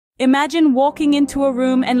Imagine walking into a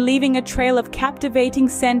room and leaving a trail of captivating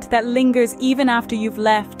scent that lingers even after you've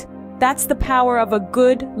left. That's the power of a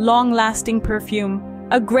good, long-lasting perfume.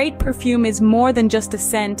 A great perfume is more than just a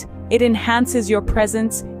scent. It enhances your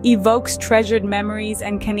presence, evokes treasured memories,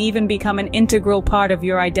 and can even become an integral part of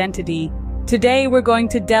your identity. Today we're going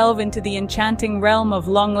to delve into the enchanting realm of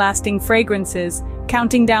long-lasting fragrances,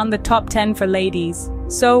 counting down the top 10 for ladies.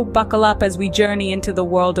 So buckle up as we journey into the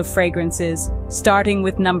world of fragrances, starting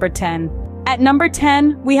with number 10. At number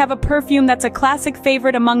 10, we have a perfume that's a classic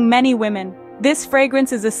favorite among many women. This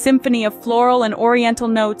fragrance is a symphony of floral and oriental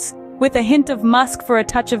notes, with a hint of musk for a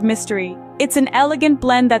touch of mystery. It's an elegant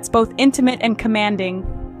blend that's both intimate and commanding.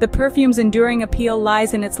 The perfume's enduring appeal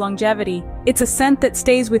lies in its longevity. It's a scent that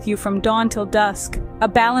stays with you from dawn till dusk. A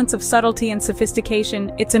balance of subtlety and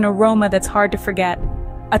sophistication, it's an aroma that's hard to forget.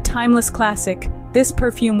 A timeless classic, this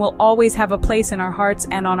perfume will always have a place in our hearts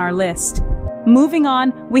and on our list. Moving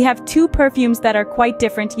on, we have two perfumes that are quite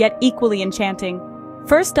different yet equally enchanting.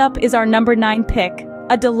 First up is our number 9 pick,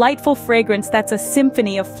 a delightful fragrance that's a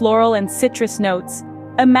symphony of floral and citrus notes.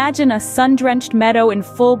 Imagine a sun-drenched meadow in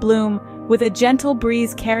full bloom, with a gentle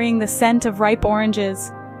breeze carrying the scent of ripe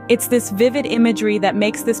oranges. It's this vivid imagery that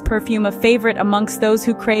makes this perfume a favorite amongst those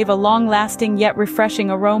who crave a long-lasting yet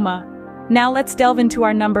refreshing aroma. Now let's delve into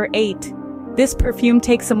our number 8. This perfume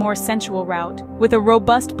takes a more sensual route, with a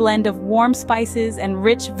robust blend of warm spices and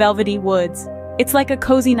rich velvety woods. It's like a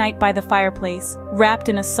cozy night by the fireplace, wrapped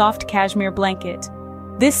in a soft cashmere blanket.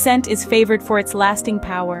 This scent is favored for its lasting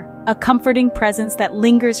power, a comforting presence that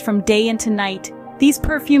lingers from day into night. These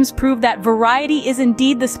perfumes prove that variety is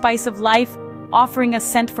indeed the spice of life, offering a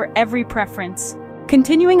scent for every preference.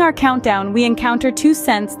 Continuing our countdown, we encounter two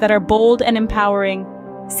scents that are bold and empowering.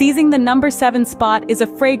 Seizing the number 7 spot is a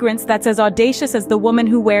fragrance that's as audacious as the woman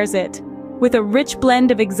who wears it. With a rich blend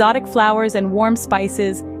of exotic flowers and warm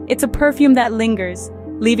spices, it's a perfume that lingers,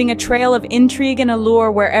 leaving a trail of intrigue and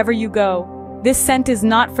allure wherever you go. This scent is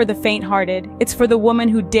not for the faint-hearted, it's for the woman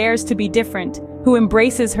who dares to be different, who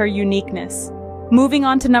embraces her uniqueness. Moving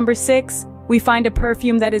on to number 6, we find a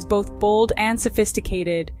perfume that is both bold and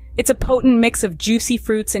sophisticated. It's a potent mix of juicy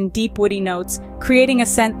fruits and deep woody notes, creating a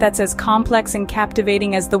scent that's as complex and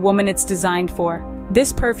captivating as the woman it's designed for.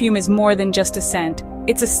 This perfume is more than just a scent.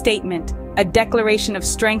 It's a statement, a declaration of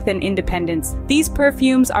strength and independence. These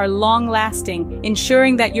perfumes are long-lasting,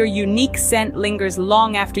 ensuring that your unique scent lingers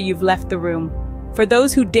long after you've left the room. For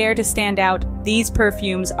those who dare to stand out, these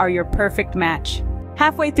perfumes are your perfect match.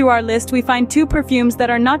 Halfway through our list, we find two perfumes that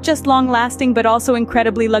are not just long-lasting but also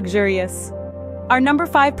incredibly luxurious. Our number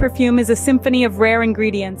 5 perfume is a symphony of rare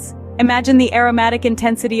ingredients. Imagine the aromatic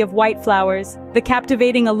intensity of white flowers, the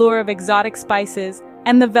captivating allure of exotic spices,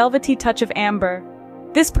 and the velvety touch of amber.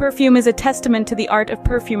 This perfume is a testament to the art of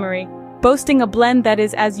perfumery, boasting a blend that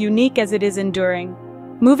is as unique as it is enduring.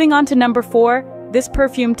 Moving on to number 4, this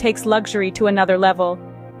perfume takes luxury to another level.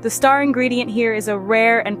 The star ingredient here is a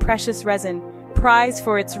rare and precious resin, prized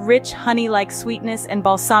for its rich honey-like sweetness and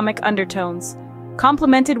balsamic undertones.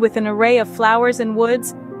 Complemented with an array of flowers and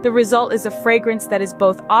woods, the result is a fragrance that is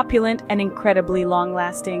both opulent and incredibly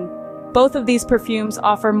long-lasting. Both of these perfumes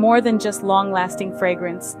offer more than just long-lasting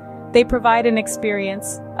fragrance. They provide an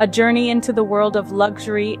experience, a journey into the world of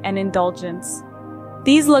luxury and indulgence.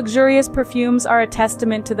 These luxurious perfumes are a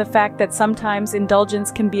testament to the fact that sometimes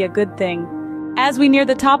indulgence can be a good thing. As we near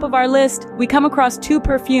the top of our list, we come across two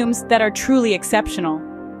perfumes that are truly exceptional.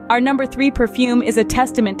 Our number 3 perfume is a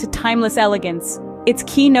testament to timeless elegance. Its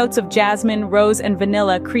key notes of jasmine, rose, and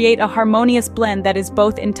vanilla create a harmonious blend that is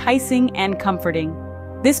both enticing and comforting.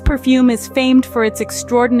 This perfume is famed for its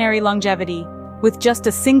extraordinary longevity. With just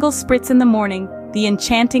a single spritz in the morning, the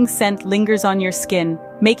enchanting scent lingers on your skin,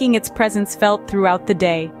 making its presence felt throughout the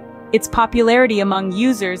day. Its popularity among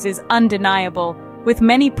users is undeniable, with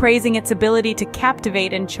many praising its ability to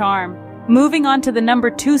captivate and charm. Moving on to the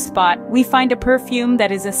number 2 spot, we find a perfume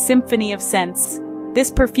that is a symphony of scents.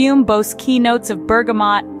 This perfume boasts key notes of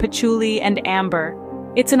bergamot, patchouli, and amber.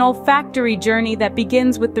 It's an olfactory journey that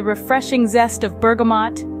begins with the refreshing zest of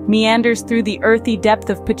bergamot, meanders through the earthy depth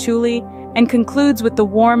of patchouli, and concludes with the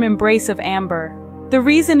warm embrace of amber. The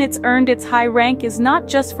reason it's earned its high rank is not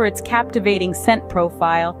just for its captivating scent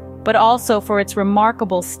profile, but also for its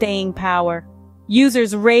remarkable staying power.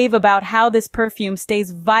 Users rave about how this perfume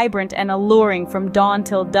stays vibrant and alluring from dawn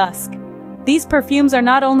till dusk. These perfumes are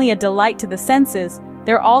not only a delight to the senses,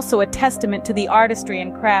 they're also a testament to the artistry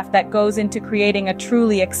and craft that goes into creating a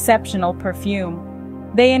truly exceptional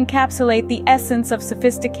perfume. They encapsulate the essence of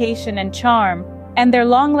sophistication and charm, and their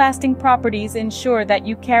long-lasting properties ensure that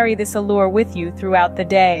you carry this allure with you throughout the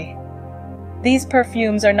day. These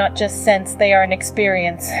perfumes are not just scents, they are an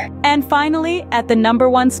experience. And finally, at the number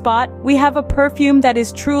 1 spot, we have a perfume that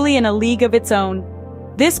is truly in a league of its own.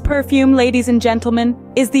 This perfume, ladies and gentlemen,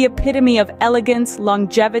 is the epitome of elegance,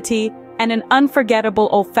 longevity, and an unforgettable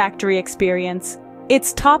olfactory experience.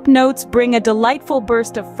 Its top notes bring a delightful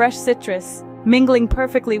burst of fresh citrus, mingling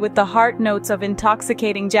perfectly with the heart notes of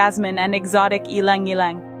intoxicating jasmine and exotic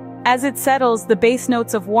ylang-ylang. As it settles, the base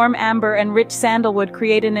notes of warm amber and rich sandalwood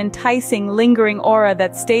create an enticing, lingering aura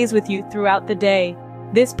that stays with you throughout the day.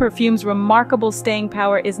 This perfume's remarkable staying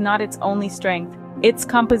power is not its only strength. Its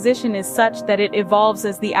composition is such that it evolves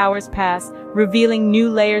as the hours pass, revealing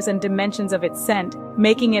new layers and dimensions of its scent,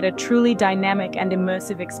 making it a truly dynamic and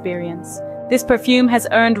immersive experience. This perfume has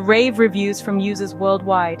earned rave reviews from users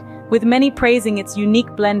worldwide, with many praising its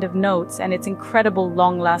unique blend of notes and its incredible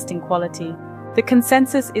long-lasting quality. The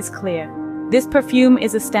consensus is clear. This perfume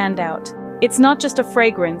is a standout. It's not just a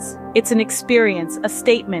fragrance, it's an experience, a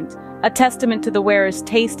statement, a testament to the wearer's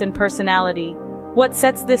taste and personality. What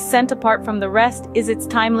sets this scent apart from the rest is its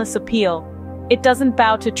timeless appeal. It doesn't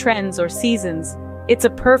bow to trends or seasons. It's a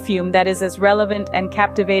perfume that is as relevant and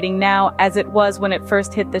captivating now as it was when it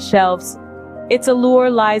first hit the shelves. Its allure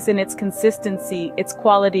lies in its consistency, its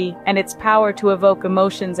quality, and its power to evoke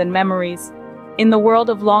emotions and memories. In the world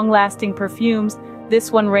of long-lasting perfumes, this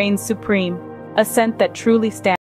one reigns supreme, a scent that truly stands